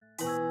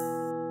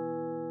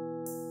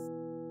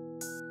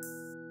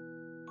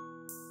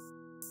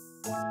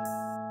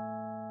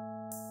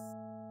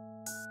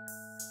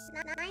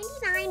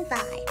99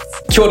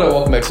 Vibes. Kia ora,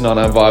 welcome back to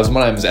 99 Vibes.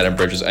 My name is Adam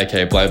Bridges,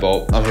 aka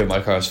Blaybolt. I'm here with my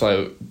co-host,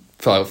 fellow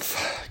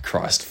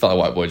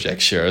white boy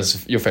Jack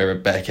Shearers, your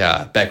favourite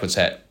backwards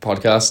hat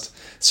podcast.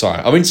 Sorry,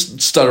 I've been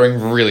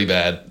stuttering really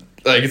bad.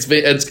 Like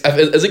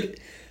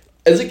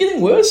is it getting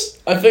worse?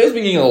 I think it's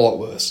been getting a lot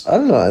worse. I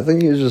don't know. I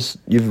think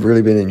you've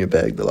really been in your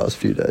bag the last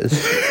few days.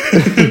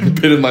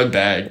 Been in my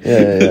bag.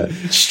 Yeah.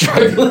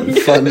 Struggling.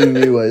 Finding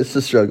new ways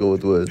to struggle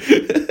with words.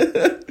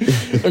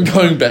 I'm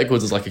going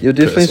backwards as like a You're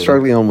definitely person.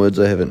 struggling on words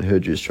I haven't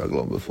heard you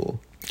struggle on before.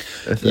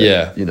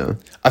 Yeah. You know.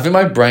 I think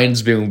my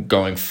brain's been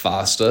going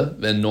faster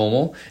than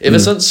normal. Ever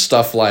since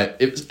stuff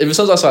like... Ever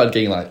since I started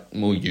getting like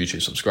more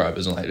YouTube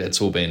subscribers and like that's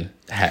all been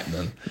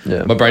happening.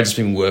 Yeah. My brain's just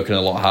been working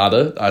a lot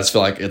harder. I just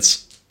feel like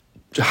it's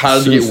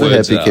harder to Since get the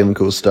words happy out.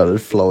 chemicals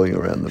started flowing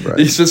around the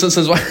brain. Since the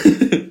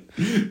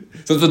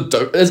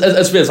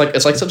it's weird.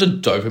 It's like such a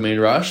dopamine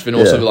rush, but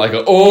also Yeah. like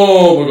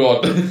oh my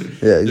god,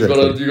 Yeah,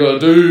 exactly. you gotta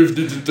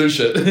do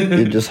shit.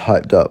 You're just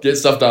hyped up. Get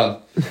stuff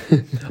done.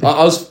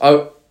 I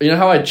you know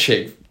how I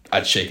check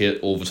it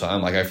all the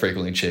time. Like I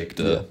frequently check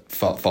the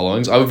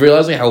followings. I was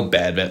realizing how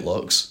bad that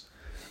looks.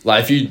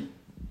 Like if you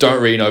don't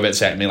really know that's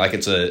happening, like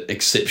it's an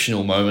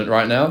exceptional moment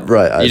right now.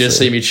 Right, I you just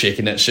see. see me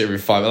checking that shit every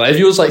 5 minutes. Like if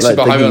you was like sit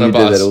Like behind me on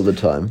thinking a you do bus, that all the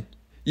time.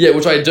 yeah,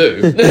 which I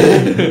do.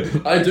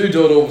 I do it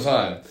all the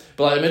time.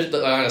 But like, imagine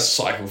that I kind of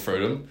cycle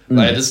through them.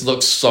 Like, it just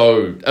looks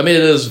so... I mean,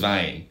 it is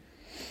vain.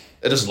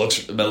 It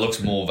looks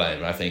more vain,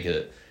 but I think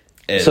it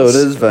is. So it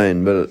is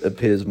vain, but it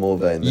appears more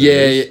vain. Than it Yeah,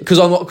 is. because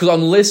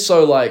I'm less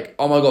so like,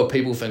 oh my god,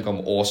 people think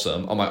I'm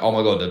awesome. I'm like, oh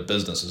my god, the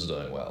business is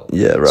doing well.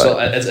 Yeah, right. So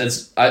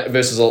it's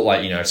versus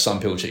like, you know, some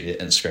people check their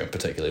Instagram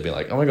particularly, being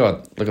like, oh my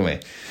god, look at me.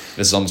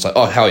 This is almost like,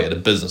 oh hell yeah, the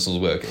business is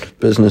working.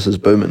 Business is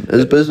booming.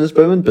 Is business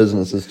booming?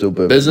 Business is still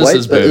booming. Business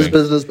is but is booming.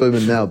 business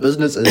booming now?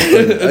 Business is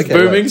booming. It's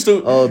booming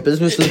still? Oh,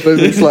 business is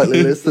booming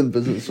slightly less than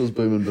business was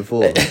booming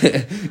before.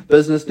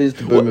 Business needs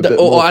to boom a bit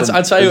more. I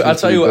tell you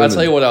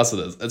booming. what else it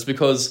is. It's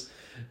because,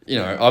 you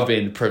know, I've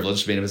been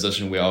privileged to be in a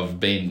position where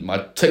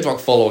my TikTok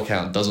follow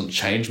account doesn't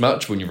change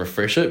much when you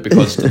refresh it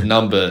because the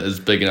number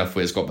is big enough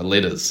where it's got my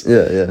letters.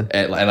 Yeah.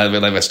 And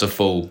that's the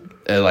full.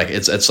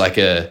 It's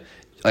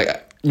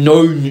like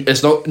no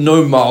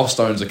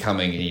milestones are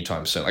coming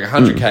anytime soon. Like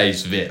 100K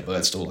is there, but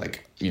that's still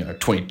like, you know,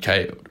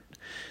 20K.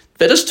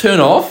 They just turn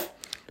off.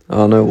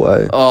 Oh, no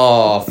way.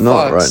 Oh,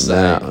 Not right fuck's sake.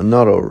 now.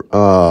 Not a.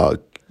 Oh,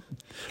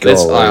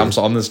 I'm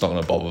just not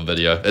gonna bother with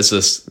video. It's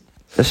just.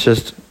 It's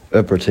just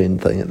a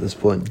pretend thing at this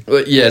point.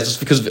 Well, yeah, just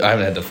because I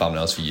haven't had the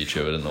thumbnails for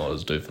YouTube, I didn't know what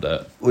to do for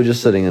that. We're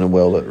just sitting in a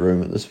well-lit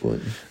room at this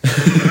point.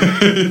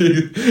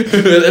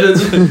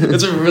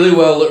 It's a really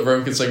well lit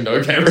room considering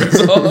no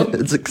cameras on.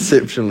 It's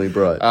exceptionally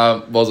bright.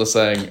 What was I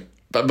saying?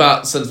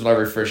 But since when I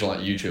refresh on like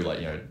YouTube,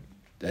 like, you know,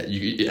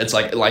 it's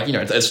like you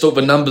know, it's still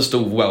the number's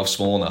still well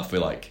small enough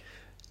where like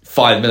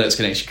 5 minutes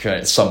can actually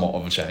create somewhat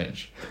of a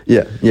change.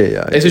 Yeah.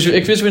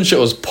 Especially when shit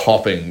was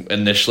popping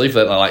initially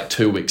for that like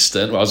 2 week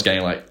stint where I was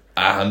getting like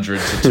 100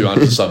 to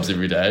 200 subs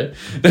every day.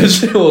 That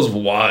shit was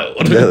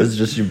wild. That was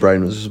just your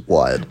brain was just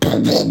wired.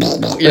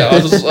 Yeah, I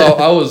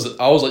was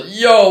like,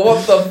 yo,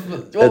 what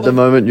the? At the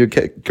moment your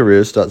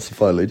career starts to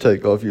finally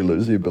take off, you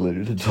lose the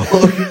ability to talk.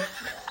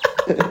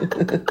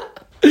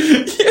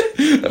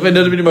 I mean,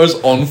 that'd be the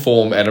most on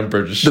form Adam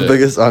Bridges shit. The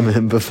biggest I'm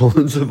in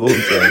performance of all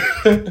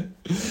time.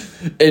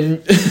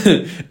 In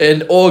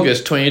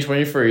August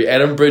 2023,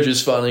 Adam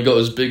Bridges finally got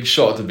his big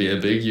shot to be a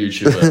big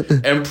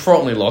YouTuber and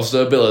promptly lost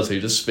the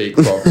ability to speak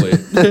properly.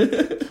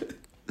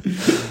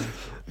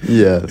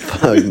 Yeah,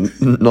 fuck,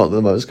 not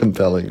the most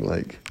compelling,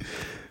 like...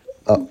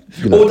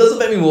 you know. Well, it doesn't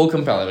make me more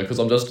compelling because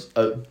I'm just...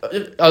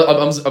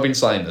 I've been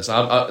saying this.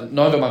 I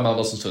know that my mum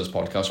listens to this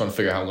podcast, trying to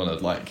figure out how I'm going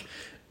to, like,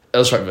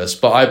 illustrate this.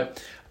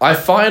 But I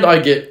find I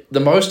get... The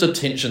most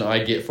attention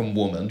I get from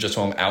women, just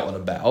when I'm out and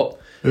about,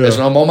 is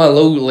when I'm on my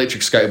little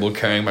electric skateboard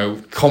carrying my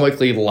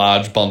comically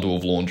large bundle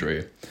of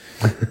laundry.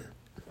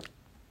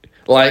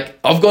 Like,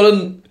 I've got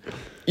an...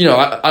 You know,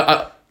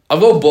 I've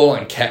got a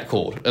borderline cat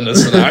called in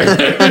this scenario.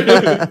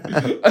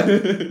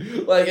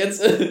 Like, it's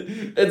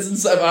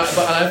insane. But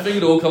I think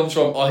it all comes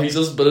from, oh, he's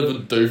just a bit of a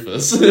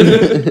doofus.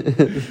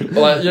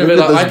 Like, you know,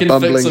 like, I can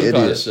fix some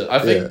kind of shit. I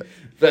think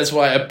that's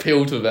why I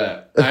appeal to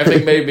that. I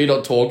think maybe me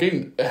not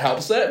talking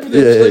helps that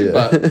potentially,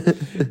 but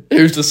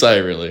who's to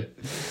say, really?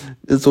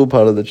 It's all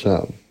part of the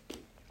charm.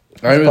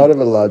 It's part of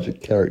a larger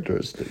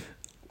character.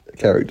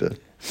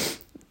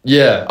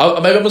 Yeah,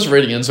 maybe I'm just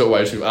reading into it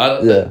way too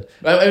much.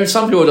 I mean,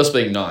 some people are just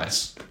being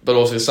nice, but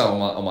also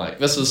some I'm like,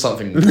 this is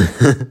something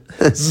different.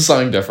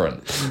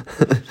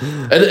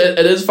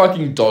 It is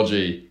fucking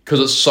dodgy because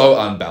it's so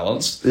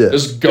unbalanced. Yeah.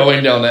 Just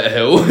going down that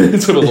hill to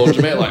the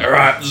laundromat, like, all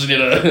right, just need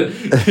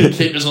to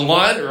keep this in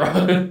line,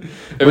 right?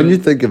 When you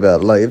think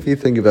about, like, if you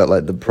think about,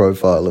 like, the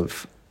profile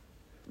of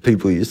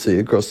people you see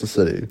across the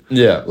city.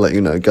 Yeah. Like,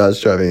 you know,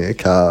 guys driving a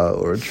car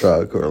or a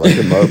truck or like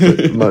a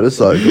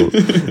motorcycle.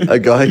 A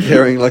guy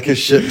carrying like a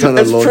shit ton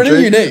of It's pretty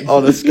laundry unique.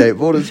 on a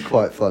skateboard is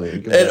quite funny.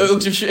 And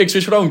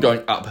especially when I'm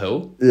going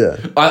uphill. Yeah.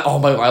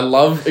 I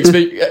love.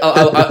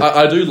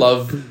 I do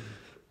love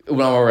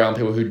when I'm around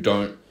people who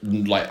don't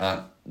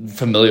aren't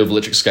familiar with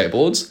electric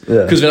skateboards.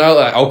 Yeah. Because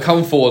I'll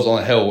come forwards on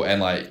a hill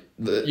and on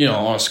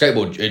a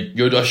skateboard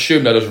you'd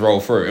assume they just roll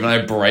through, and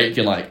I brake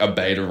and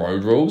obey the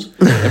road rules,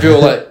 and people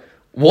are like,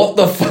 what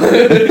the fuck?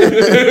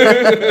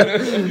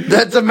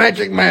 That's a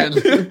magic man.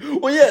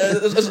 Well, yeah,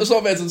 it's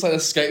not bad as a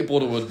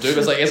skateboarder would do,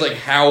 but it's like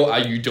how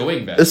are you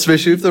doing that?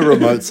 Especially if the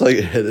remote's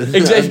hidden.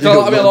 Exactly.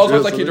 I mean, a lot of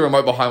times I keep the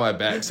remote behind my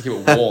back to keep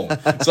it warm.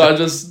 So I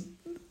just,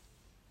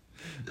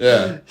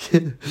 yeah.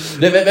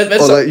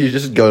 Or you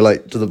just go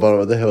to the bottom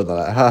of the hill and they're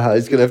like, haha,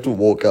 he's gonna have to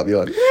walk up.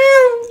 You're like,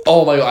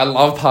 oh my god, I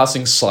love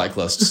passing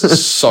cyclists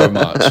so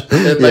much.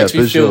 It makes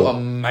me feel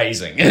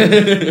amazing.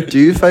 Do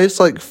you face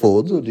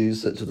forwards, or do you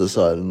sit to the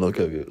side and look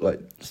over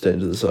stand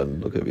to the side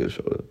and look over your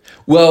shoulder?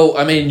 Well,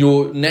 I mean,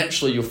 you're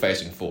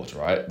facing forwards,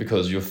 right?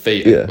 Because your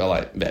feet are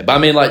that. But I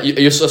mean,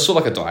 you're sort of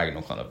like a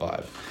diagonal kind of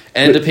vibe.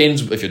 And it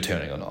depends if you're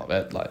turning or not.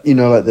 That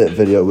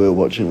video we were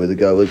watching where the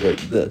guy was like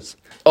this.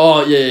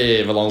 Oh,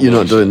 yeah. The long You're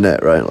not doing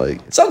that,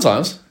 right?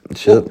 Sometimes.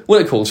 Shit.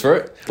 When it calls for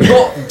it.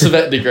 Not to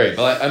that degree.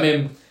 But, I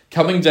mean,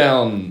 coming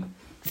down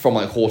from,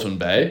 Horton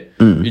Bay,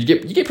 you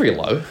get pretty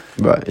low.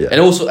 Right, yeah. And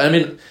also, I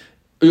mean,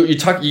 you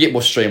get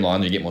more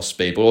streamlined, you get more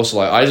speed. But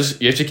also,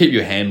 you have to keep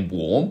your hand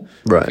warm.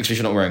 Right. Especially if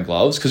you're not wearing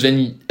gloves. Because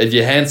then if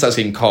your hand starts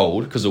getting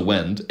cold because of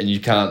wind and you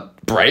can't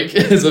brake.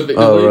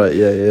 Oh, right,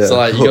 yeah.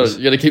 So,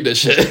 you gotta keep that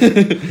shit. You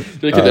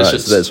gotta keep that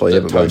shit. So that's why you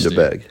haven't moved your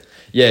bag.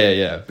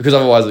 Yeah. Because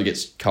otherwise it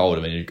gets cold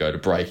and then you go to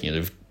braking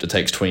and it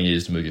takes 20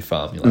 years to move your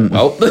farm. You're like,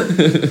 well,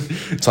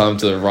 time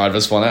to ride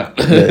this one out.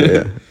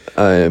 Yeah.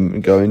 I am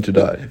going to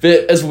die.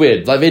 It's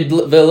weird. They're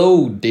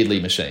little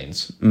deadly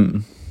machines.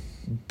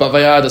 But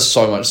they are just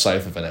so much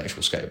safer than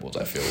actual skateboards,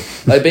 I feel.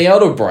 Being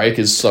able to brake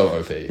is so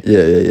OP.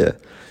 Yeah.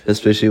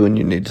 Especially when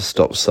you need to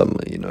stop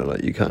suddenly,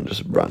 you can't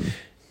just run.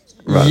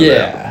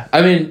 Yeah.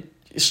 I mean,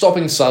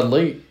 stopping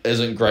suddenly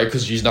isn't great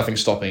because there's nothing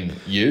stopping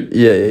you.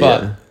 Yeah.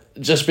 But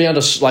just being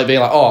able to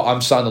being oh,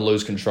 I'm starting to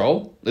lose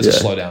control. Let's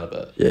just slow down a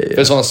bit. Yeah. If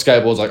it's on a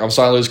skateboard, it's I'm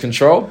starting to lose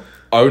control.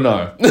 Oh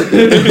no!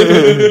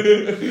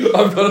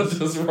 I've got to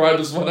just ride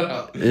this one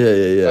out.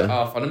 Yeah.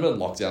 I've been in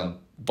lockdown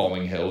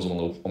bombing hills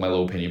on my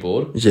little penny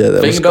board. Yeah, that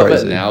was Thinking about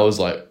crazy. that now is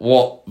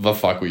what the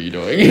fuck were you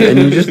doing? And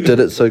you just did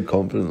it so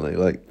confidently.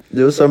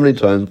 There were so many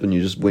times when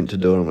you just went to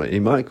do it. I'm like, he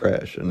might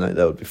crash, and that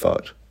would be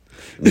fucked.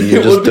 And then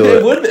you just do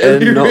it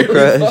and not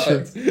crash.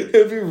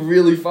 It'd be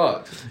really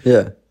fucked.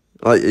 Yeah.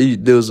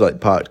 There was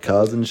parked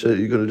cars and shit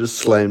you could have just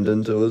slammed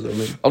into or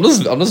something. I'm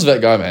just that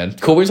guy, man.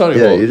 Call me Tony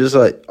Yeah, Hawk. you're just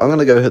I'm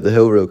gonna go hit the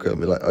hill real quick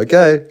and be like,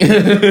 okay.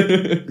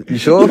 You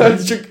sure? Yeah.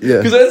 Yeah.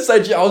 Because at that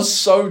stage, I was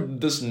so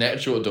just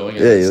natural at doing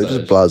it. Yeah, you were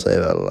just blasé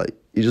about it.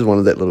 You just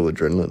wanted that little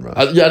adrenaline rush.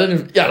 I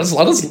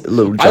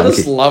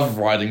just love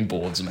riding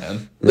boards,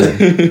 man.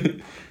 Yeah.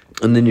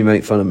 And then you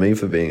make fun of me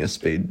for being a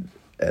speed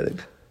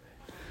addict.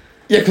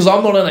 Yeah, because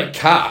I'm not in a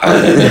car.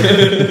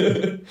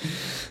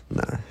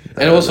 Nah.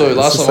 And also,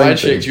 last the time I same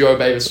thing. checked, you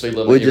obey the speed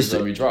limit every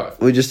time you drive.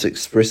 We just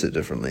express it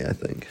differently, I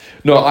think.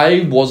 No,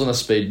 I wasn't a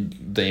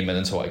speed demon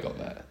until I got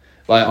that.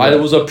 I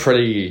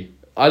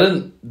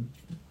didn't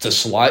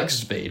dislike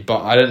speed,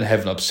 but I didn't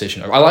have an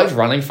obsession. I liked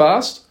running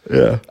fast.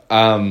 Yeah.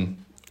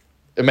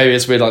 Maybe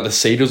it's weird, the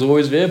seed was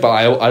always there, but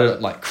I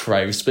don't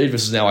crave speed.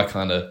 Versus now I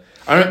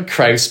don't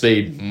crave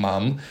speed,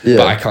 mum,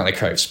 but I kind of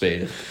crave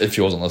speed. If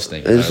she wasn't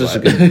listening, It's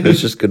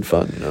just good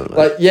fun,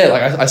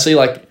 I see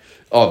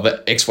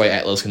the X-Way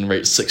Atlas can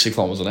reach 60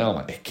 kilometers an hour. I'm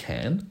like, it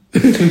can.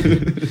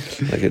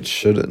 It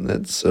shouldn't.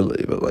 That's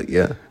silly, but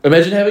yeah.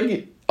 Imagine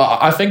having.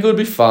 I think it would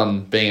be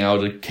fun being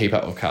able to keep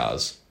up with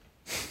cars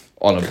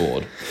on a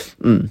board.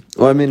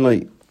 Well, I mean,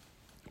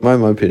 my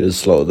moped is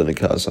slower than a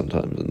car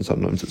sometimes, and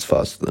sometimes it's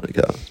faster than a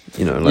car.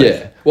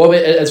 Yeah. Well, I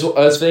mean, it's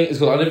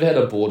because I never had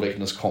a board that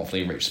can just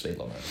confidently reach speed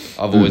limit.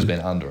 I've always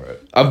been under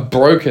it. I've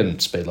broken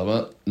speed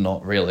limit,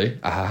 not really,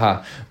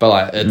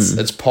 but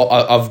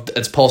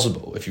it's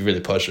possible if you really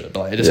push it.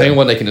 But it's only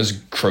one that can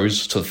just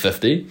cruise to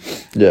 50.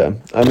 Yeah,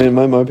 I mean,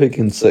 my moped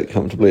can sit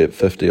comfortably at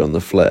 50 on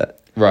the flat.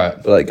 Right.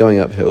 But going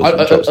up hills,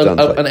 it drops down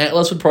to an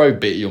Atlas would probably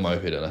beat your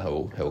moped in a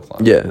hill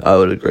climb. Yeah, I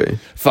would agree.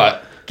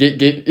 Fuck. I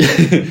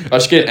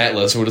should get an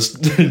Atlas. We'll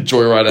just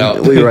joyride out.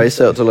 We race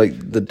out to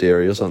the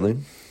dairy or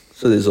something.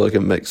 So there's a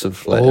mix of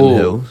flat and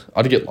hills.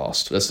 I'd get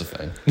lost. That's the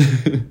thing.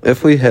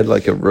 If we had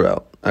a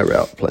route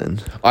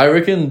planned, I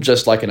reckon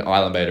just an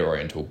Island Bay to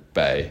Oriental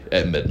Bay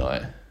at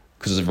midnight,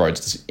 because the road's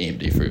just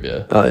empty through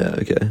there. Oh yeah,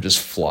 okay. Just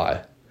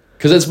fly,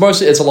 because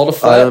it's a lot of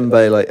flat. Island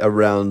Bay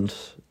around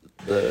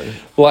the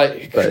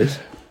base.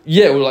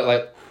 Yeah,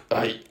 we're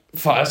I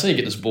just need to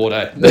get this board.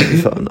 That'd be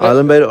fun.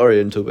 Island Bay to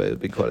Oriental Bay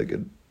would be quite a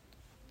good.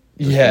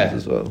 Yeah,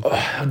 as well.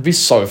 It'd be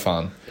so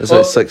fun. It's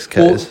 6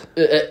 Ks.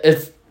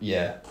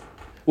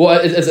 Well,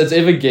 it's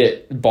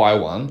either buy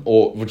one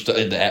or which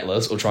the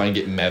Atlas, or try and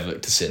get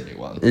Maverick to send me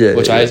one. Yeah,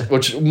 which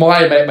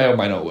may or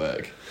may not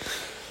work.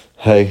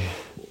 Hey,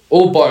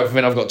 Or both. I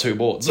mean, I've got 2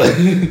 boards.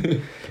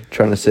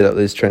 trying to set up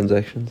these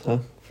transactions, huh?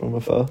 From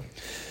afar.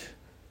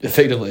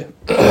 Effectively,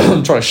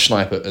 I'm trying to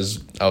snipe it,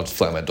 as our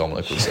flatmate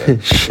Dominic would say.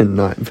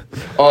 Snipe.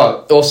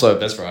 Oh, also,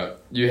 that's right.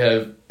 You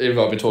have, even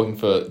though I've been talking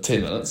for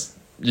 10 minutes,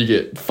 you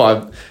get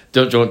 5.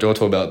 Do you want to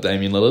talk about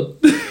Damian Lillard?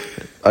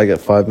 I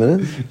get 5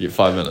 minutes. You get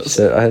 5 minutes.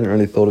 So I hadn't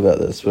really thought about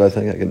this, but I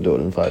think I can do it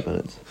in 5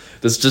 minutes.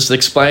 Just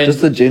explain.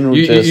 Just the general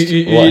gist.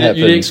 What happened?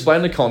 You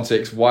explain the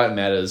context, why it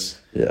matters,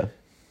 Yeah.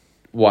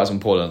 why it's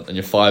important, and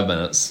your 5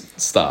 minutes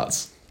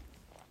starts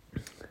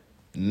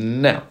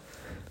now.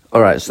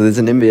 All right, so there's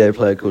an NBA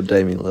player called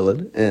Damian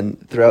Lillard, and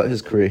throughout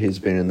his career, he's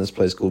been in this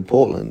place called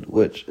Portland,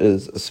 which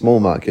is a small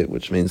market,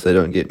 which means they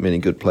don't get many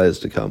good players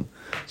to come.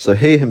 So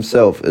he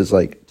himself is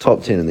like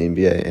top 10 in the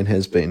NBA and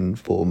has been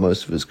for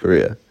most of his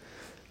career.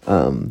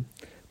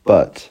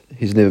 But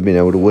he's never been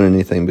able to win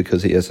anything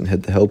because he hasn't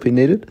had the help he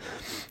needed.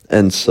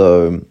 And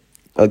so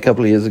a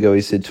couple of years ago,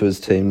 he said to his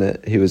team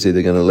that he was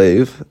either going to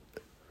leave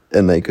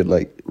and they could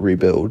like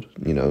rebuild,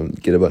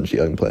 get a bunch of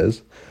young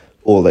players,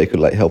 or they could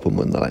like help him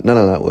win. They're like, no,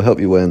 we'll help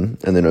you win.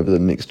 And then over the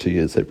next 2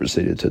 years, they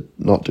proceeded to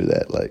not do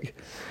that. Like,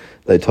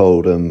 they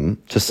told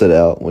him to sit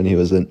out when he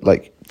was in,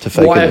 like, to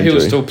fake an injury. He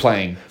was still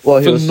playing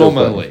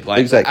phenomenally.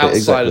 Like,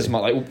 outside as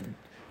much, like,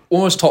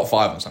 almost top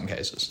 5 in some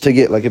cases. To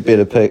get like a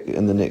better pick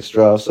in the next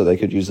draft so they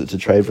could use it to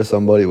trade for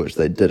somebody, which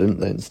they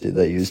didn't. Instead,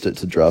 they used it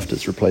to draft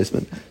his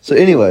replacement. So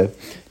anyway,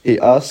 he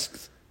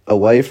asked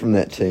away from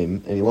that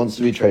team, and he wants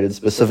to be traded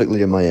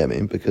specifically in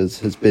Miami because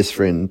his best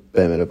friend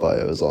Bam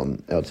Adebayo is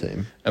on our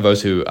team. And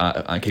those who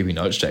aren't keeping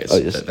notes, Jake,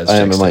 yes, I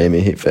am a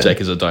Miami Heat fan.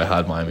 Jake is a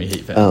diehard Miami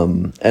Heat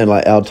fan. And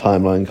like our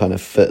timeline kind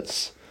of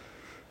fits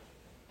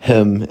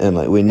him, and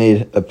like we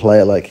need a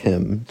player like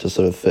him to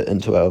sort of fit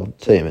into our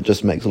team. It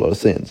just makes a lot of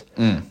sense.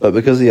 But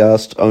because he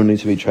asked only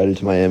to be traded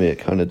to Miami, it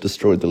kind of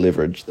destroyed the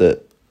leverage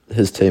that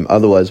his team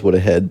otherwise would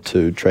have had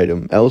to trade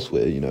him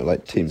elsewhere,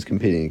 like teams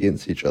competing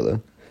against each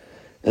other.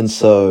 And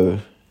so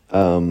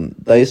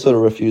they sort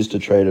of refused to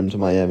trade him to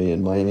Miami,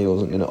 and Miami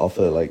wasn't going to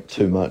offer like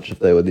too much if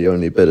they were the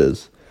only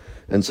bidders.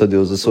 And so there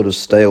was a sort of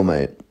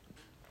stalemate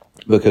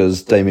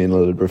because Damian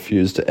Lillard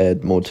refused to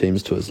add more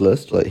teams to his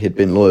list. Like, he'd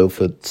been loyal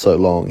for so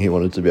long, he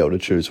wanted to be able to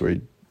choose where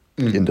he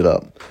ended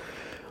up,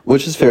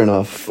 which is fair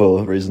enough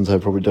for reasons I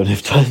probably don't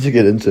have time to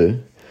get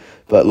into.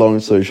 But long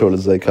story short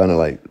is they kind of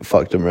like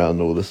fucked him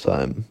around all this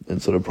time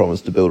and sort of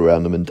promised to build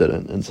around him and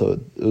didn't. And so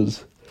it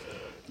was,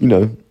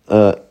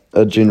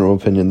 a general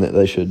opinion that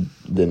they should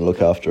then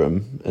look after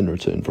him in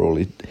return for all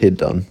he had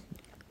done.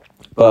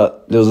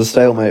 But there was a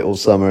stalemate all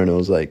summer, and it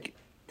was like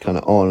kind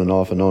of on and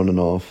off and on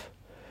and off,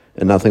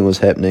 and nothing was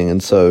happening.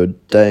 And so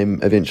Dame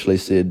eventually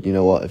said, you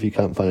know what, if you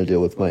can't find a deal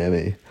with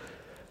Miami,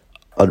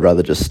 I'd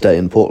rather just stay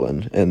in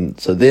Portland. And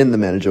so then the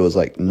manager was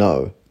like,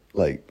 no,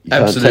 like, you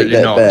absolutely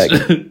can't take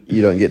that not. back.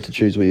 You don't get to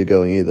choose where you're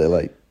going either.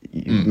 Like,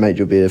 you made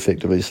your bed,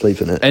 effectively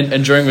sleep in it.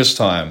 And during this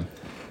time,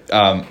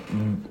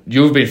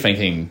 you've been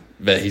thinking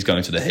that he's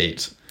going to the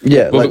Heat.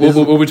 Yeah. We'll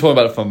be talking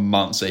about it for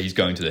months that he's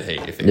going to the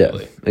Heat,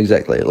 effectively. Yeah,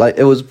 exactly. Like,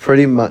 it was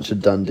pretty much a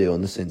done deal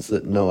in the sense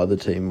that no other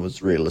team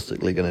was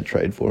realistically going to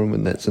trade for him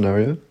in that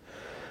scenario.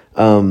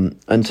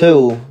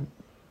 Until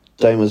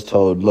Dame was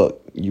told,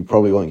 look, you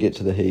probably won't get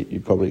to the Heat.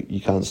 You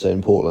can't stay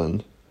in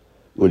Portland.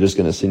 We're just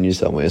going to send you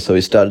somewhere. So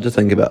he started to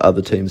think about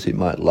other teams he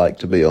might like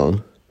to be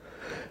on.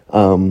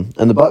 And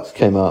the Bucks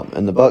came up,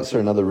 and the Bucks are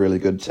another really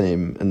good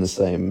team in the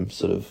same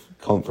sort of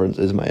conference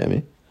as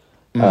Miami.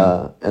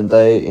 And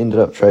they ended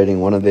up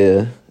trading one of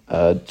their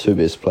 2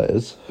 best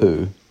players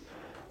who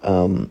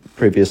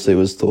previously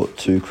was thought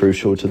too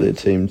crucial to their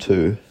team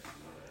to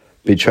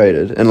be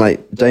traded. And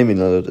like, Damian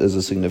Lillard is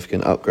a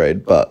significant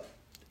upgrade, but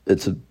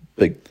it's a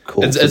big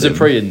call. It's a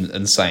pretty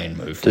insane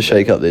move to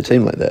shake up their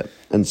team like that.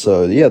 And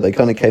so, yeah, they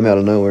kind of came out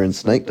of nowhere and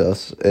snaked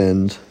us,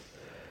 and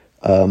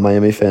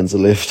Miami fans are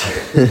left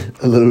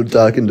a little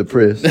dark and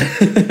depressed,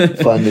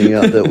 finding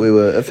out that we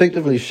were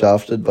effectively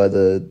shafted by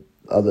the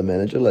other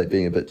manager, like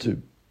being a bit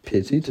too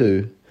petty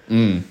to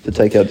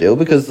take our deal.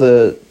 Because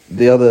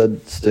the other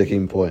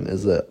sticking point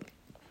is that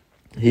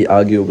he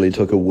arguably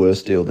took a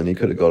worse deal than he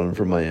could have gotten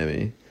from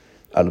Miami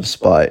out of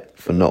spite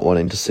for not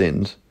wanting to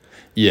send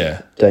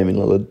Damian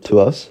Lillard to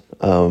us.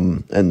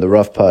 And the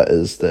rough part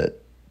is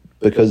that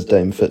because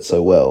Dame fit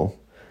so well,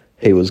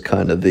 he was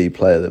kind of the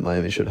player that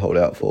Miami should hold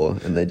out for,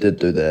 and they did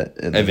do that,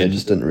 and they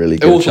just didn't really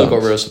get a chance. They also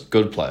got real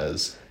good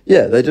players.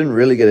 Yeah, they didn't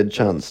really get a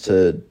chance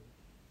to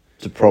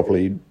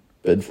properly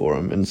bid for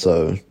him, and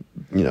so,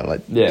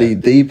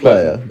 the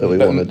player that we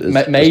wanted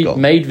is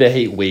made the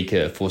Heat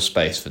weaker for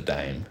space for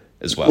Dame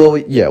as well. Well,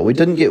 we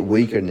didn't get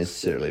weaker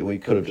necessarily. We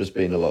could have just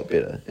been a lot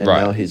better, and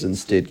now he's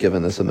instead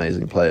given this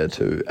amazing player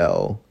to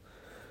our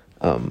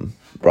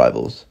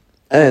rivals.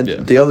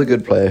 And the other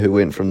good player who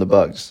went from the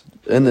Bucks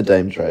in the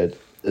Dame trade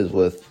is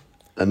with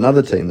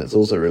another team that's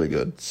also really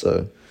good.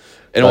 So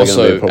And they're gonna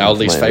be a also problem our for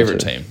least Miami favourite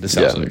too. team,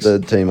 the Yeah, Celtics. the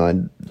team I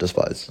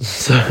despise.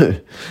 So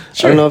I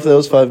Sure. don't know if there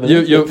was 5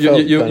 minutes. You, It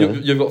felt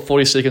kinda- you've got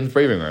 40 seconds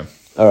breathing room.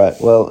 All right.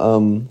 Well,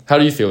 How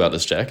do you feel about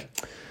this, Jack?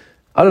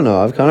 I don't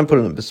know. I've kind of put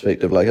it in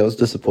perspective. Like I was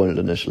disappointed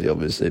initially,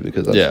 obviously,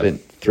 because I Yeah.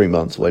 spent 3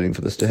 months waiting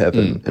for this to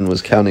happen and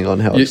was counting on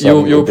how You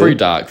exciting it were would be. pretty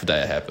dark the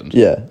day it happened.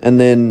 Yeah, and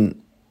then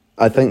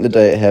I think the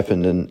day it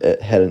happened and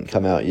it hadn't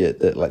come out yet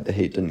that like the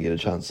Heat didn't get a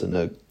chance to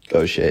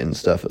negotiate and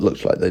stuff. It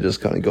looked like they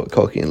just kind of got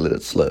cocky and let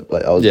it slip.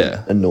 Like I was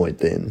Yeah. annoyed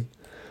then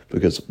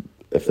because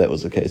if that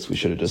was the case, we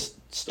should have just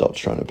stopped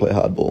trying to play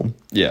hardball.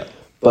 Yeah.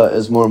 But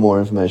as more and more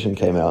information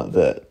came out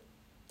that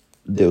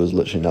there was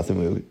literally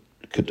nothing we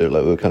could do,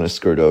 like we were kind of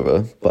screwed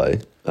over by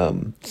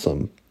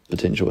some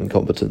potential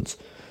incompetence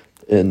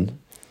in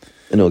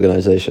an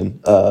organization,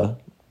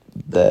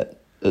 that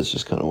it's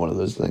just kind of one of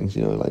those things,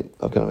 you know, like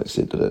I've kind of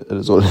accepted it. It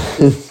is what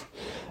it is.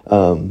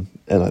 And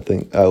I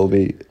think I will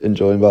be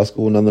enjoying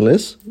basketball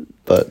nonetheless,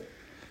 but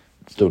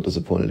still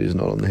disappointed he's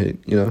not on the Heat,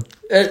 you know?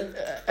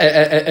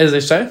 As they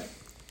say,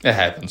 it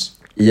happens.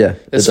 Yeah.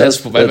 It's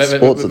sports at the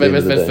end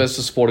of the day. That's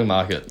the sporting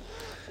market.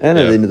 And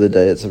at Yeah. the end of the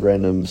day, it's a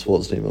random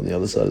sports team on the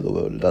other side of the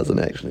world. It doesn't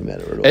actually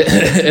matter at all.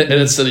 And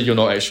it's a city you're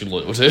not actually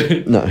loyal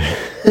to. No.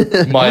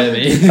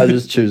 Miami. I'm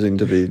just choosing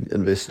to be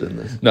invested in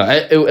this. No,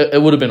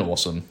 it would have been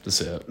awesome to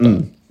see it.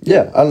 But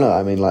Yeah, I don't know.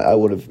 I mean, like, I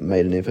would have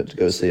made an effort to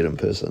go see it in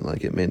person.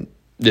 Like, it meant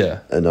yeah.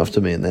 enough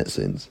to me in that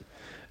sense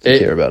to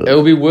care about it. It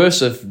would be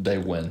worse if they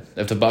win.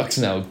 If the Bucks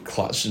now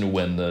clutch and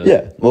win the...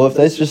 Yeah, well, if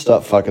they just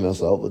start fucking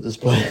us up with this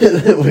play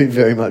that we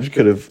very much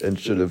could have and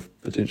should have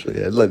potentially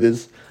had. Like,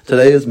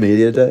 today is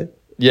media day.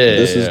 Yeah,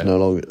 This yeah, is no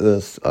longer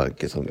this. I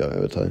guess I'm going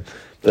over time,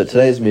 but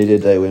today's media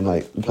day when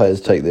like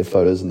players take their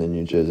photos and their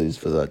new jerseys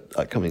for the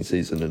upcoming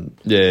season and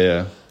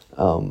Yeah.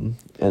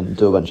 and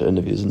do a bunch of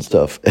interviews and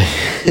stuff.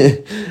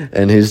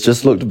 And he's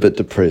just looked a bit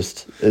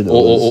depressed in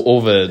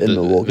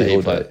Milwaukee Heat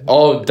all play. day.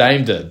 Oh,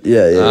 Dame did.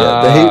 Yeah. The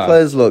Ah. Heat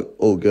players look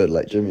all good.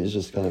 Like Jimmy's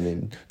just kind of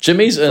been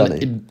Jimmy's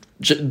funny.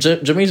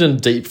 Jimmy's in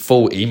deep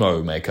full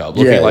emo makeup,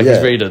 looking Yeah, like yeah.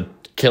 he's ready to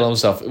kill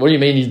himself. What do you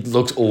mean he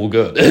looks all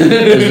good?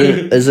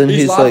 as in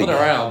he's he's laughing like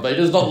around, but he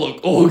does not look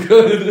all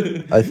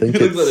good. I think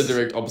he looks like it's- the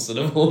direct opposite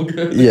of all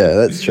good. yeah,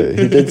 that's true.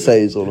 He did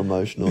say he's all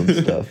emotional and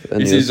stuff,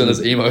 and He's he was in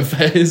his emo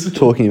phase.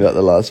 talking about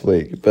the last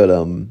week. But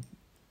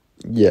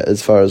yeah,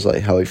 as far as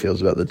like how he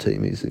feels about the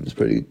team, he seems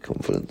pretty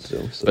confident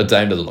still. So. But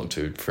Dame doesn't look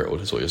too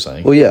thrilled, is what you're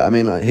saying. Well, yeah, I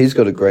mean, like he's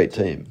got a great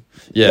team.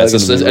 Yeah, They're it's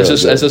just, gonna be it's, really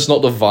just, good. it's just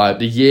not the vibe.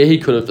 The year he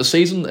could have, the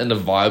season and the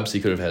vibes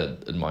he could have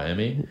had in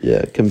Miami.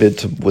 Yeah, compared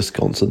to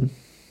Wisconsin.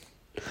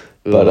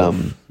 But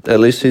Ugh. at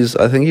least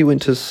I think he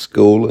went to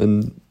school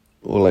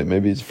or like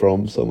maybe he's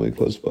from somewhere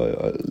close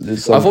by.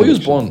 There's some I thought he was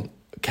connection. born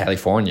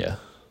California,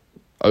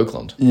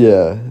 Oakland.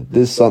 Yeah,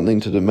 there's something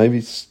to do.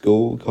 Maybe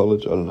school,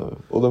 college, I don't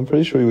know. Although I'm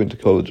pretty sure he went to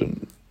college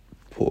in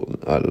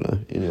Portland. I don't know.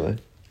 Anyway.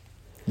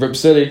 Rip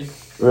City.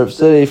 Rip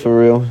City for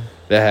real.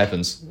 That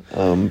happens.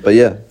 But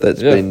yeah, that's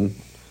Yeah. been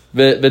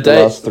The the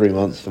day last 3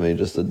 months for me.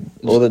 Just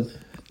all the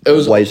it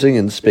was waiting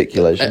and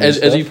speculation. and as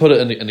stuff. you put it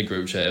in the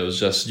group chat. It was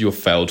just your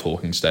failed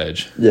talking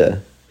stage. Yeah.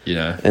 You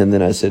know. And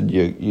then I said,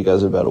 you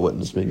guys are about to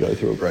witness me go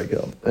through a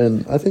breakup.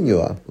 And I think you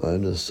are.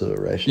 I'm just sort of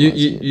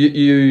rationalizing it.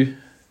 You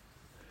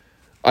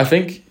I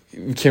think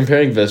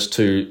comparing this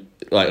to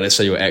like let's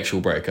say your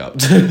actual breakup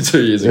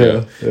 2 years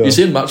ago, Yeah. you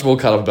seem much more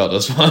cut up about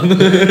this one.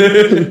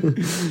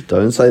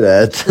 Don't say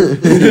that.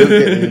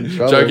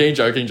 You'll get me in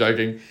trouble.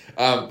 joking.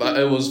 But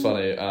it was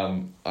funny.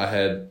 I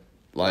had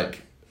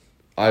like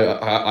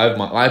I have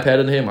my iPad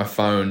in here, my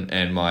phone,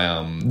 and my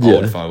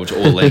old phone, which are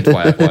all linked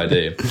by Apple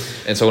ID.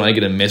 And so when I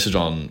get a message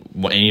on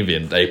any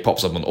event, it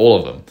pops up on all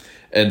of them.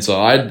 And so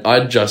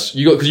I just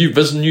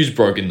this news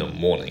broke in the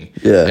morning.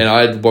 Yeah. And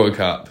I woke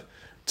up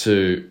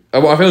to I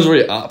think I was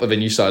already up, and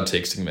then you started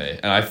texting me,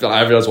 and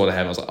I realized what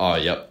happened. I was like, oh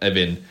yep. And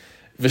then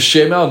the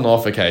ShareMail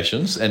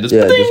notifications and just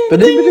Yeah, ba-ding, just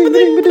ba-ding, ba-ding,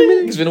 ba-ding, ba-ding,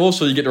 ba-ding. Because then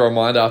also you get a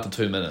reminder after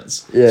 2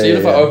 minutes. Yeah, so even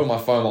if yeah, I yeah. open my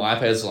phone, my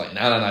iPad's like,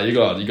 no, you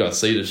gotta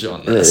see the shit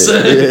on Yeah, this. yeah.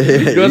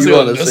 you gotta see it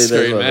on wanna this see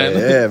screen, one, man.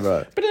 Yeah,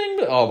 bro. Ba-ding,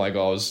 ba- oh my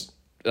god,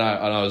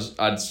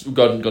 I'd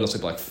gone to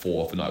sleep like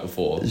 4 the night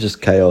before. It's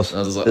just chaos. I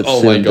was like, it's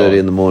oh my 7:30 God.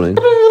 in the morning.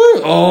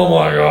 Oh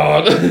my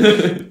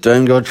god.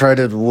 Don't go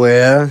traded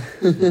where?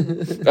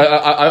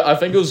 I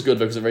think it was good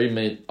because it really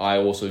made I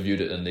also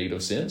viewed it in a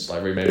negative sense.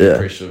 Like really made me Yeah.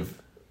 appreciative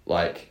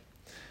like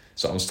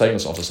so I'm just taking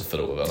this off just to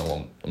fiddle with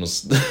it. I'm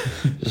just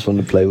Just want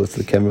to play with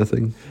the camera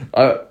thing.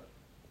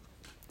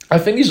 I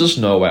think there's just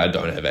no way I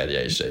don't have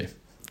ADHD.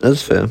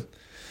 That's fair.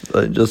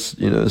 Like just,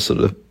 sort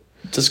of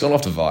Just gone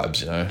off the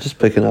vibes, you know. just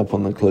picking up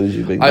on the clues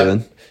you've been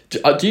given.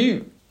 Do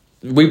you?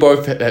 We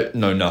both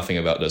know nothing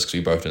about this because we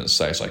both didn't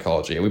study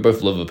psychology, and we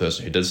both live with a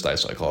person who did study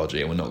psychology,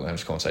 and we're not going to have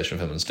this conversation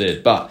with him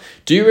instead. But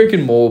do you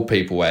reckon more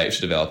people are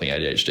actually developing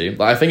ADHD?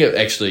 Like, I think it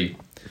actually,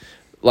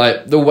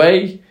 like the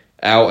way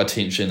our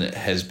attention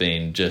has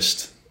been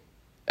just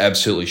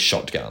absolutely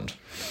shotgunned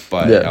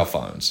by our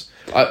phones.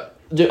 I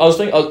was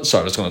thinking.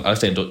 Sorry, I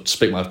just need to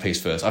speak my piece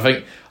first.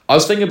 I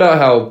was thinking about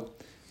how,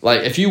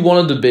 like, if you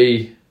wanted to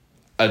be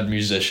a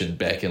musician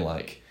back in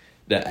like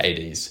the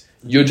 80s,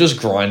 you're just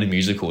grinding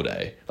music all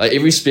day. Like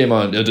every spare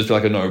moment, it'll just be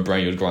like a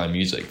no-brainer, you'd grind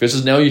music.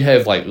 Versus now you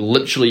have like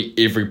literally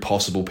every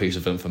possible piece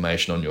of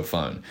information on your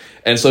phone.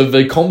 And so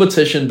the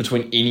competition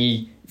between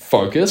any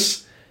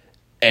focus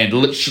and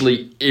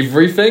literally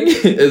everything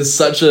is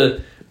such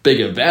a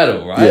bigger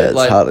battle, right? Yeah, it's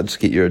like, harder to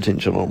get your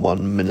attention on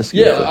one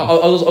minuscule yeah, thing.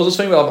 I was just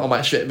thinking about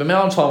my shit. The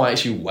amount of time I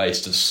actually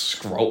waste to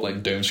scroll,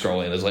 like doom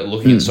scrolling, is like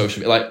looking at social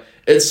media. Like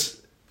it's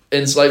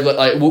like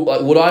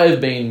would I have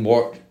been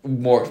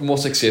more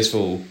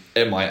successful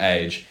at my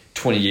age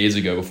 20 years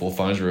ago before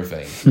phones were a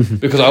thing?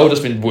 Because I would have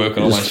just been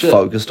working on my Just shit.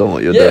 focused on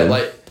what you're doing.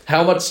 Like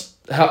how much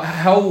are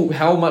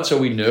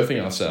we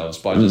nerfing ourselves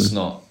by just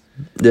not?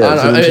 Yeah, I it's don't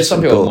know. an I mean, some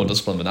interesting people are thought. more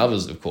disciplined than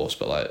others, of course,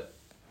 but like,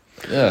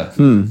 yeah.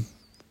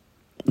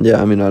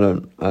 Yeah, I mean, I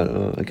don't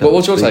know. I can't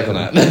What's your speak take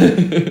on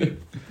that?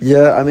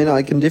 Yeah, I mean,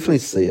 I can definitely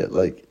see it.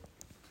 Like,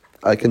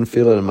 I can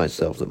feel it in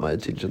myself that my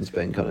attention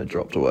span kind of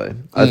dropped away.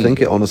 I think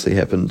it honestly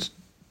happened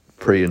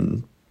pre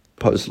and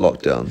post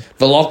lockdown.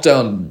 The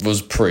lockdown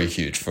was pretty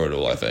huge for it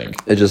all, I think.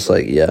 It just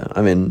like, yeah,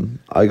 I mean,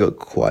 I got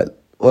quite,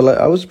 well, like,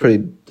 I was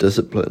pretty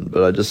disciplined,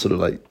 but I just sort of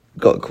like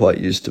got quite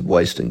used to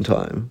wasting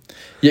time.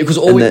 Yeah, because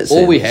all In we that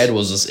all we sense. had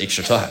was this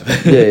extra time.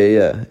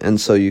 Yeah.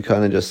 And so you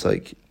kind of just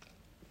like,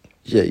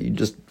 yeah, you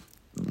just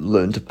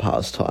learn to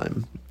pass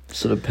time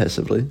sort of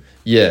passively.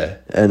 Yeah.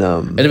 And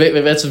And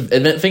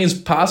the thing is,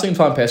 passing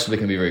time passively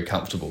can be very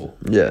comfortable.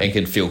 Yeah. And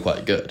can feel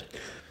quite good.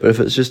 but if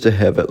it's just a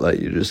habit, like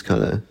you just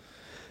kind of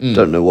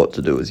don't know what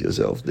to do with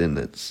yourself, then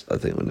it's, I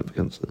think, when it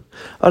becomes,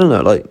 I don't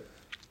know, like,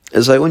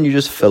 it's like when you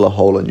just fill a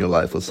hole in your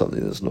life with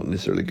something that's not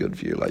necessarily good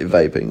for you, like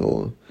vaping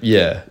or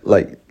Yeah.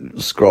 like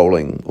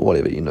scrolling or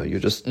whatever, you know, you're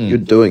just, you're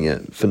doing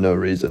it for no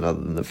reason other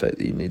than the fact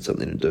that you need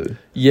something to do.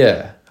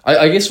 Yeah.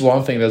 I guess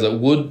one thing is that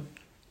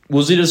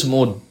was it just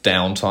more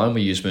downtime where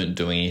you just weren't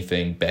doing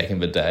anything back in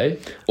the day?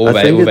 Or I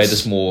were think they it's-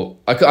 just more...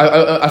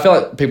 I feel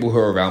like people who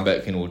are around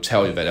back then will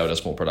tell you that they were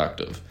just more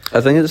productive.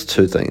 I think it's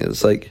two things.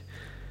 It's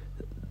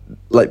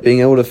like being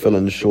able to fill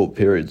in short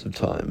periods of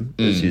time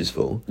is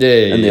useful.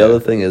 Yeah, And the yeah. other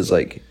thing is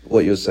like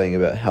what you're saying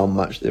about how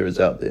much there is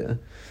out there.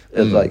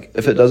 It's like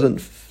if it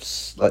doesn't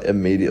like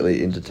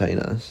immediately entertain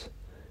us,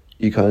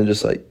 you kind of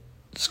just like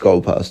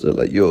scroll past it.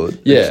 Like your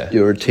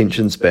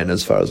attention span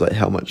as far as like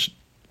how much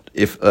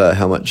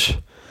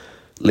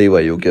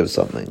leeway you'll give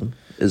something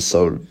is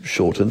so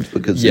shortened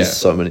because Yeah. there's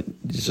so many.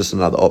 There's just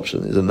another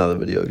option. There's another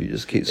video. If you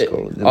just keep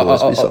scrolling, there'll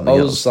always be something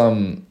else.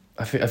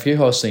 I forget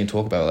who I was seeing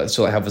talk about, like,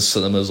 so like how the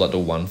cinema is like the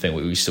one thing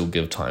we still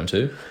give time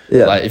to.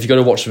 Yeah. Like if you go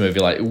to watch a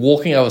movie, like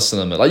walking out of a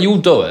cinema, like you'll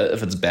do it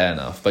if it's bad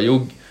enough, but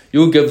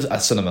you'll give a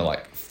cinema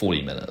like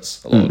 40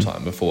 minutes a lot of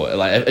time before.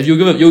 Like if you'll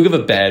give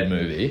a bad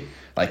movie,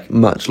 like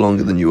Much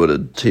longer than you would a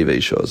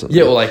TV show or something.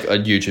 yeah, or like a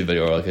YouTube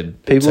video or like a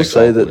People TikTok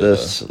say or that whatever.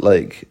 this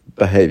like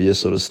behavior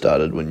sort of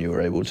started when you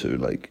were able to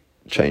like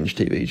change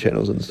TV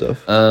channels and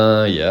stuff.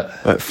 Yeah.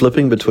 Right,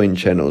 flipping between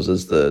channels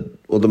is the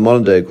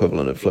modern day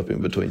equivalent of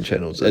flipping between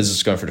channels It's is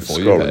just going through the For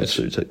You scrolling page.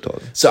 through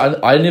TikTok. So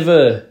I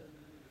never.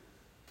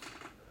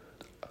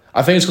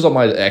 I think it's because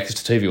my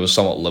access to TV was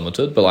somewhat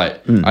limited, but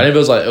like I never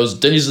was like it was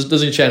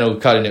Disney Channel,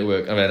 Cartoon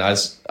Network. I mean,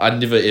 I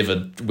never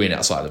ever went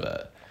outside of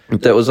it.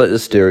 That was like the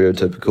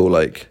stereotypical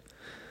like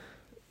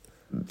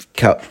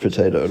couch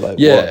potato, like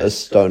Yeah. what a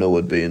stoner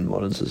would be in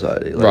modern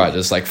society. Like, Right,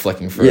 just like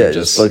flicking through. Yeah,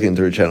 just flicking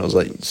through channels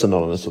like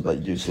synonymous with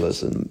like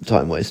useless and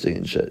time wasting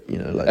and shit. You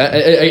know, like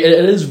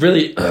It is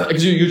really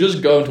because you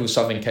just go into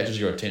something catches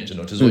your attention,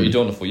 which is what you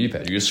do on the For You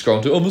page. You just scroll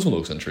into, oh, this one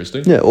looks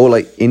interesting. yeah, or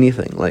like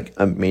anything, like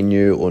a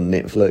menu or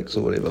Netflix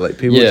or whatever. Like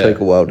people Yeah. take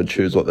a while to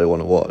choose what they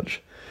want to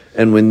watch,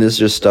 and when there's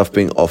just stuff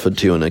being offered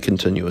to you in a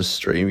continuous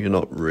stream, you're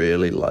not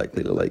really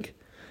likely to like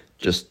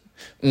just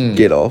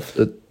get off.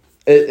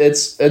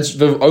 It's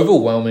the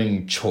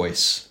overwhelming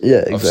choice. Yeah,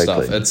 of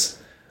exactly. stuff. It's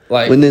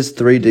like When there's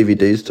 3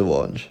 DVDs to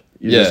watch,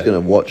 you're Yeah. just gonna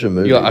watch a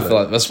movie. You're like, I feel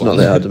like this it's not one.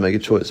 that hard to make a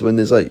choice. When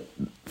there's like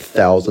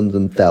thousands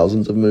and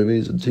thousands of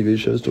movies and TV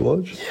shows to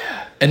watch.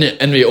 and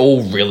they're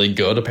all really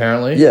good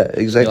apparently. Yeah,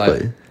 exactly.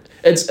 Like,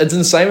 it's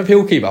insane when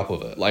people keep up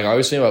with it. Like I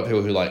always think about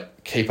people who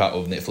like keep up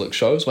with Netflix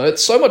shows. Like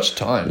it's so much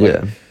time. Like,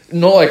 Yeah.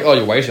 Not like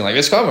you're waiting. Like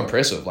it's kind of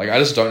impressive. Like I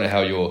just don't know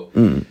how you're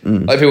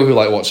like people who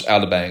like watch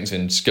Outer Banks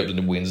and skipped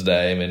into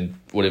Wednesday and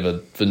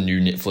whatever the new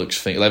Netflix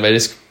thing. Like they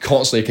just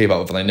constantly keep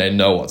up with it and they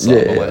know what's up.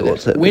 Yeah, I'm like,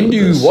 what's happening when with do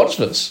you this? watch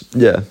this?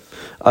 Yeah.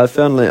 I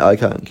found that I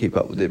can't keep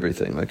up with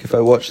everything. Like if I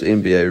watch the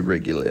NBA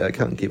regularly, I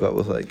can't keep up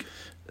with like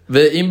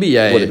The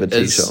NBA whatever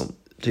is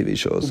TV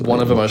show or something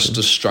one of the I'm most watching.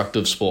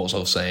 destructive sports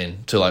I've seen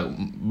to like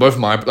both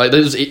my like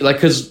there's like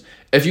because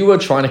if you were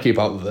trying to keep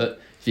up with it,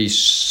 there's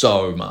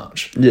so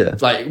much. Yeah.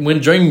 Like when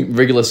during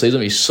regular season,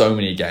 there's so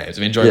many games.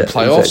 I mean during Yeah,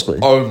 playoffs, exactly.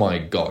 oh my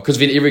god, because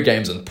then every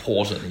game's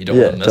important. You don't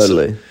Yeah, want to miss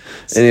totally. it.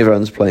 And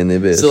everyone's playing their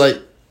best. So like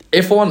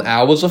F1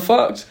 hours are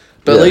fucked,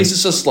 but Yeah. at least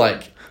it's just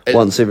like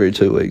once every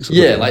 2 weeks. Or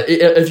yeah, something. like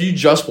if you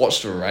just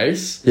watch the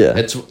race, Yeah.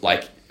 it's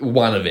like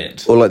one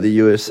event. Or like the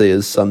UFC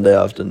is Sunday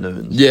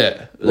afternoons.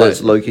 Yeah,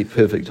 That's low-key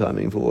perfect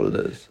timing for what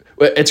it is.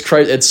 well, it's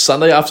crazy. It's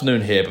Sunday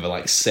afternoon here, but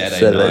like Saturday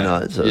Saturday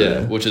night. night, so yeah, yeah.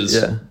 which is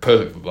Yeah.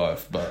 perfect for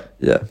both. But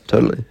Yeah,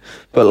 totally.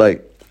 But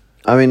like,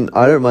 I mean,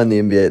 I don't mind the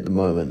NBA at the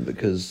moment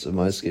because of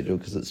my schedule,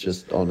 because it's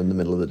just on in the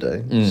middle of the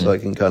day. So I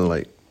can kind of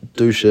like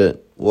do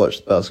shit,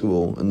 watch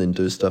basketball, and then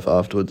do stuff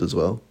afterwards as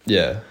well.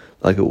 Yeah.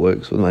 Like it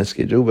works with my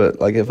schedule, but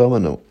like if I'm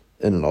in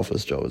an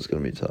office job, it's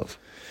going to be tough.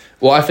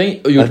 Well, I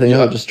think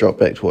I'll just drop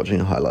back to watching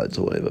highlights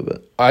or whatever.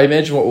 But I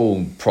imagine what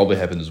will probably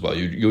happen as well.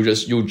 You'll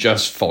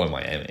just follow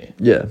Miami.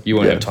 yeah, You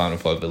won't have time to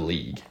follow the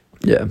league.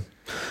 Yeah,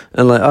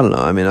 and like I don't know.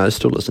 I mean, I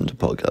still listen to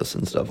podcasts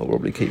and stuff. I'll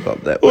probably keep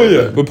up that Oh way.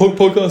 yeah, but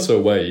podcasts are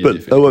way easier.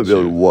 But I won't be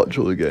able to watch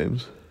all the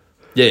games.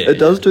 Yeah, It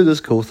does do this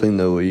cool thing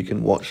though, where you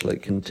can watch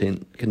like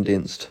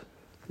condensed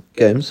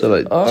games, so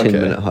like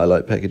 10-minute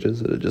highlight packages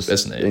that are just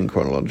That's neat. in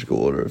chronological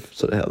order of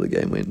sort of how the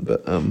game went.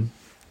 But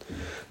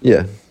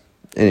yeah.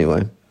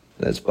 Anyway,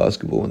 that's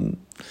basketball and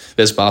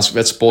That's basketball.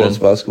 That's sport. that's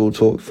basketball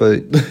talk for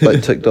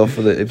like ticked off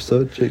for the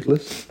episode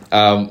checklist.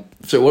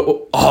 So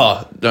what?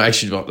 Oh no,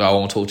 actually, I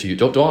want to talk to you.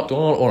 Do I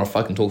want to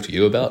fucking talk to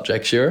you about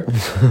Jack Shearer?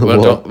 when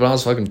I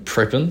was fucking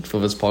prepping for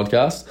this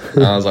podcast,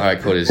 and I was like,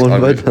 alright, cool. What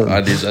have I done? I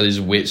had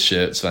these wet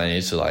shirts that I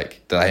need to that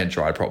I hadn't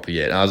dried properly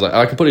yet. And I was like,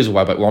 I could put these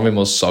away, but one of them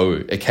was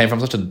it came from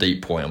such a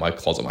deep point in my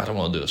closet. I don't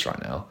want to do this right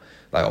now.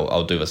 Like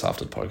I'll do this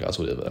after the podcast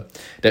or whatever.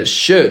 That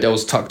shirt that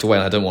was tucked away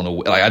and I didn't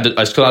want to I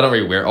don't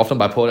really wear it often,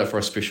 but I pulled it for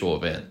a special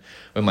event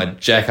when my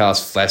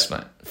jackass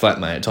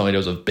flatmate told me there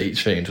was a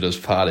beach thing to this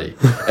party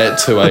at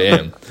 2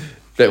 a.m.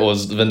 That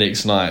was the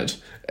next night,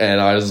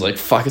 and I was like,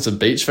 "Fuck, it's a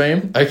beach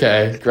theme.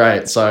 Okay,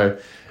 great." So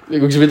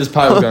which with this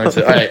party we're going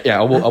to. Okay, yeah,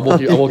 I'll walk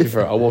you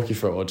through it. I'll walk you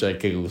through it while Jake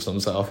giggles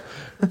himself.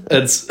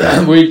 It's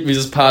we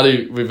this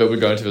party that we're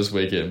going to this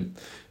weekend.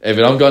 And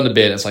then I'm going to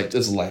bed. It's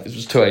late. It's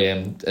just 2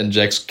 a.m. and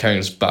Jack's carrying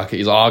his bucket.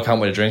 He's like, "Oh, I can't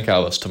wait to drink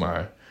out of this tomorrow."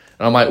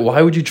 And I'm like,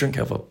 "Why would you drink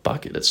out of a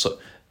bucket? Is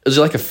it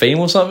like a theme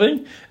or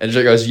something?" And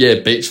Jack goes, "Yeah,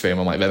 beach theme."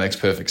 I'm like, "That makes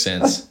perfect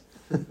sense."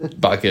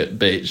 Bucket,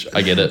 beach,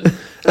 I get it. And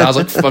I was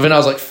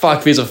like,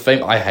 "Fuck, there's a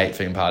theme." I hate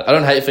theme parties. I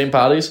don't hate theme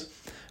parties,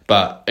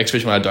 but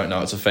especially when I don't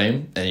know it's a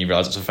theme and you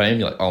realize it's a theme,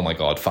 you're like, "Oh my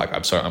god, fuck,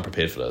 I'm so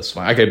unprepared for this."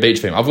 I'm like, okay,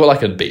 beach theme. I've got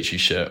like a beachy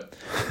shirt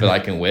that I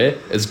can wear.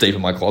 It's deep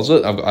in my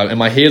closet. And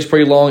my hair's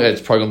pretty long.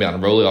 It's probably gonna be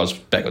unruly. I'll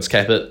just backwards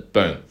cap it.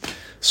 Boom.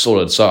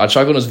 Sorted. So I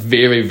chuck on this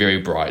very, very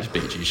bright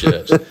beachy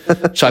shirt.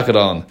 Chuck it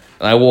on.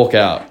 And I walk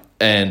out.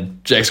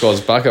 And Jack's got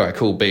his bucket, like,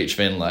 cool, beach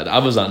theme. Like, the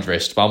others aren't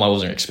dressed, but I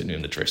wasn't expecting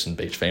him to dress in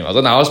beach theme. I was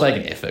like, no, I was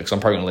making an effort because I'm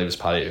probably going to leave this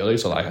party early.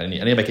 So, like, I need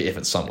to make an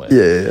effort somewhere.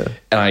 Yeah.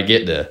 And I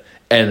get there,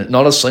 and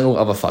not a single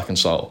other fucking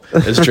soul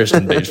is dressed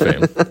in beach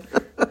theme.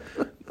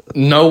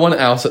 No one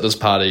else at this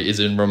party is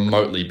in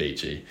remotely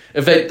beachy.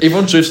 In fact,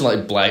 everyone's dressed in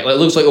like black. Like, it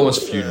looks like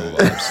almost funeral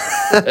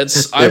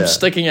vibes. I'm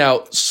sticking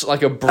out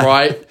like a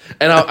bright,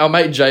 and our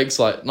mate Jake's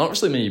like, not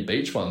really many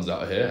beach ones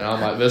out here. And I'm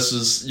like,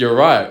 you're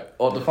right.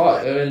 What the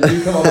fuck? And then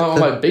you come on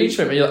my beach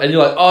trip, and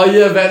you're like, oh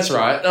yeah, that's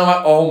right. And I'm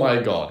like, oh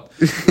my god.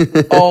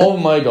 Oh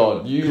my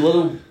god, you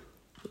little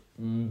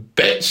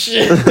bitch.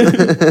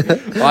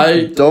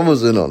 Dom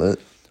was in on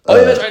it. Oh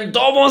yeah, that's right.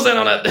 Dom was in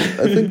on it.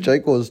 I think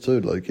Jake was too,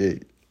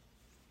 low-key.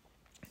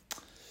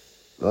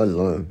 I don't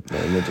know.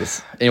 Man,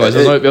 anyways,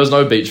 there was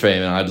no beach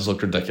theme, and I just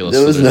looked ridiculous.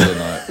 There was for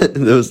the night.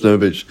 There was no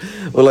beach.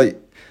 Well, like,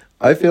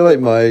 I feel like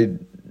my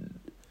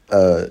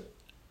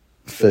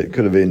fit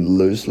could have been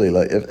loosely,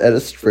 like, if at a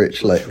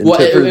stretch, like,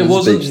 well, it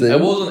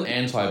wasn't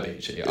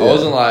anti-beachy. I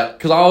wasn't like,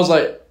 because I was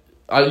like,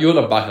 you had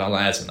a bucket. I was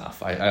like, that's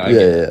enough. I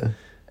get it.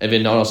 And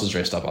then no one else was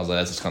dressed up. I was like,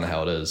 that's just kind of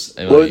how it is.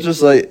 And well, it's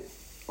just like,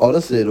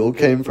 honestly, it all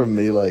came from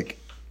me, like,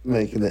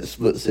 making that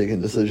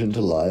split-second decision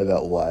to lie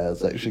about why I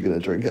was actually going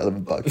to drink out of a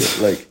bucket,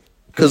 like.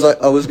 Because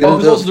I was going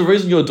to. Because the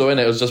reason you were doing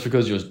it was just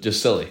because you were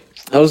just silly.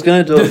 I was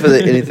going to do it for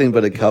the anything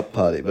but a cup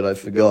party, but I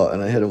forgot,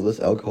 and I had all this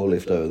alcohol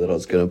left over that I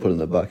was going to put in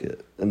the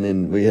bucket. And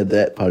then we had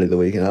that party the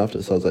weekend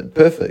after, so I was like,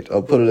 perfect,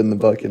 I'll put it in the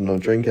bucket and I'll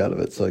drink out of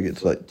it, so I get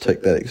to like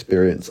tick that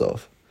experience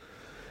off.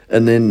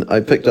 And then I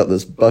picked up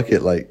this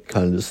bucket, like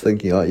kind of just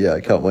thinking, oh yeah, I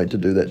can't wait to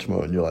do that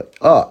tomorrow. And you're like,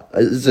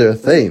 is there a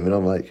theme? And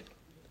I'm like,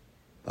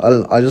 I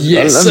don't know,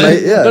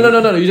 mate, yeah.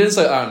 No. You didn't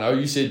say, I don't know.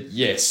 You said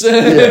yes.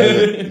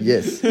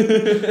 Yes.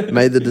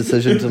 Made the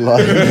decision to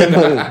lie.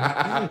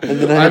 And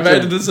then I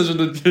made the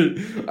decision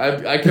to.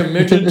 I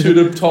committed to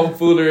the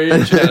tomfoolery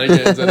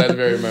shenanigans at that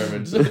very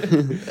moment.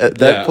 At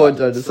that point,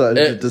 I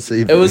decided to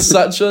deceive. It was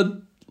such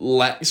a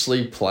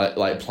laxly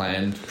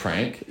planned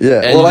prank.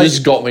 Yeah, and it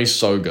just got me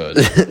so good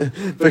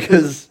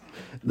because.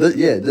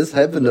 This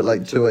happened at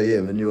like 2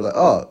 a.m. and you were like,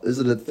 oh, is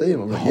it a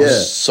theme? I'm like, yeah. I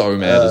was so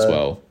mad as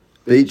well.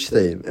 Beach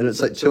theme, and it's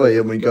like 2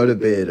 a.m. we go to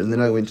bed, and then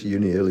I went to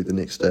uni early the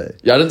next day.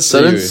 Yeah, I didn't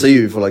see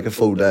you for like a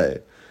full day,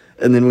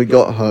 and then we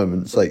got home,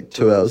 and it's like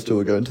 2 hours till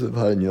we're going to the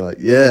party, and you're like,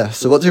 yeah,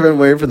 so what's everyone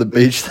wearing for the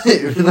beach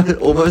theme? And I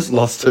almost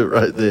lost it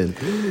right then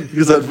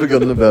because I'd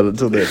forgotten about it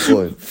until that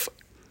point.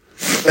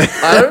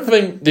 I don't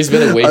think there's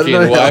been a weekend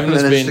where I haven't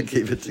managed to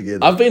keep it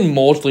together. I've been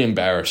mortally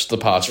embarrassed the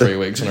past 3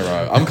 weeks in a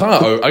row. I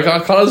kind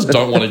of just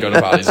don't want to go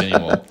to parties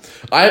anymore.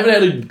 I haven't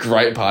had a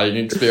great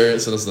partying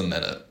experience in a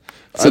minute.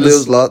 So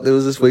there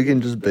was this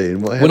weekend just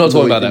being. What happened? We're not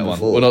talking about that one.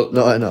 Before? We're not.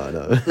 No, I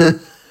know.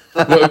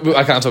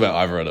 I can't talk about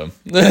either of them.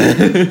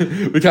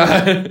 We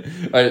can't.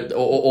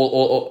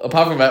 Or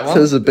apart from that one, so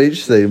there's a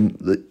beach theme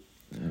that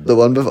The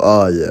one before.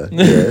 Oh yeah. I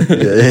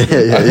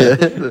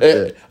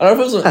don't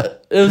know if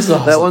it was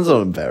That one's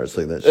not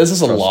embarrassing. That's it's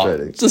just a lot.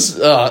 frustrating. It's just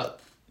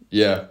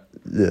yeah.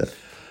 Yeah.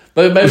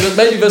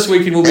 Maybe this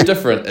weekend will be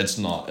different. It's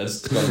not.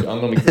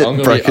 I'm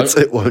gonna Brackets,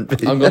 be. it won't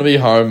be. I'm gonna be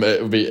home.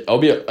 I'll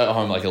be at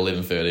home like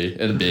 11:30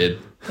 in bed,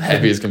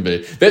 happy as can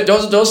be. But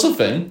what's the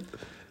thing?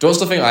 What's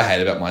the thing I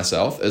hate about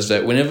myself is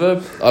that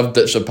whenever I've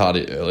ditched a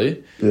party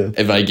early,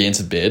 if I get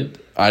into bed,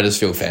 I just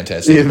feel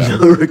fantastic. You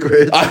have no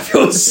regrets. I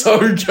feel so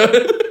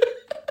good.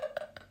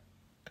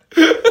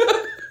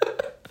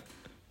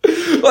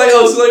 Like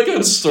I was like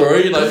a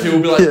story, like people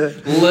be like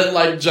lit,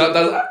 like jump,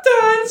 like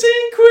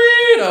dancing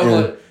queen. I'm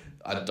like,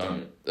 I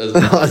don't.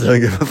 I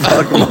don't give a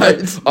fuck. I'm, like,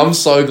 I'm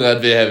so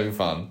glad they're having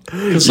fun.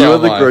 You are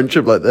the Grinch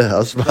of like the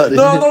house party.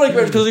 No, I'm not a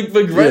Grinch because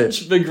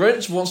the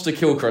Grinch wants to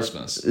kill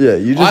Christmas. Yeah,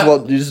 you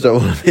just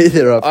don't want to be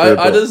there after.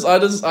 I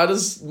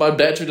just my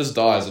battery just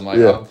dies. I'm like,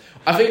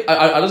 I think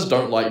I just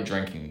don't like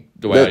drinking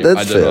the way I did when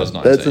I was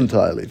 19. That's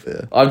entirely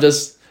fair.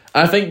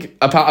 I think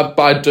but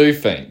I do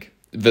think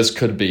this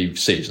could be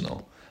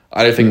seasonal.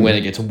 I don't think when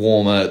it gets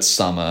warmer, it's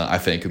summer. I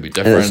think it could be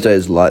different. And it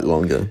stays light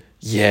longer.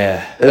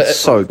 Yeah, it's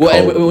so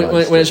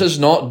cold. When it's just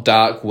not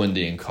dark,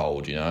 windy, and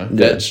cold, you know,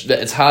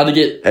 it's hard to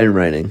get. And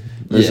raining.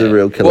 It's a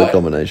real killer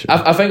combination.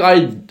 I think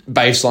I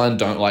baseline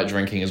don't like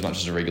drinking as much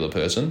as a regular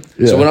person.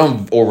 Yeah. So when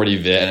I'm already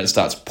there and it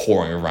starts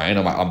pouring rain,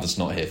 I'm like, I'm just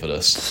not here for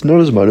this. It's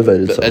not as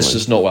motivated. It's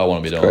just not what I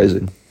want to be doing.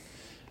 Crazy.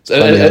 So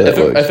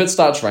if it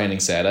starts raining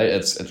Saturday,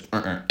 it's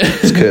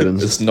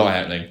curtains. It's not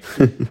happening.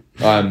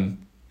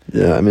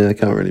 Yeah, I mean, I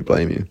can't really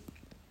blame you.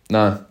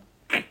 No,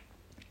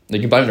 you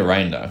can blame the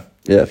rain though.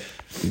 Yeah,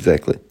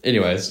 exactly.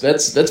 Anyways,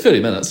 that's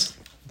 30 minutes.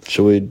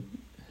 Shall we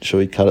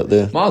cut it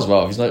there? Might as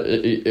well.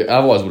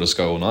 Otherwise, we'll just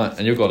go all night,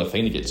 and you've got a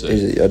thing to get to.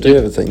 Easy. I do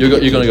have a thing. You're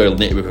going to go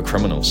network of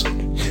criminals.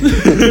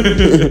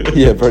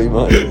 Yeah, pretty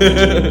much.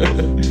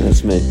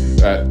 That's me.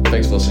 All right.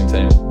 Thanks for listening,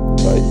 team.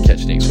 Bye. Catch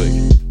you next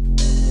week.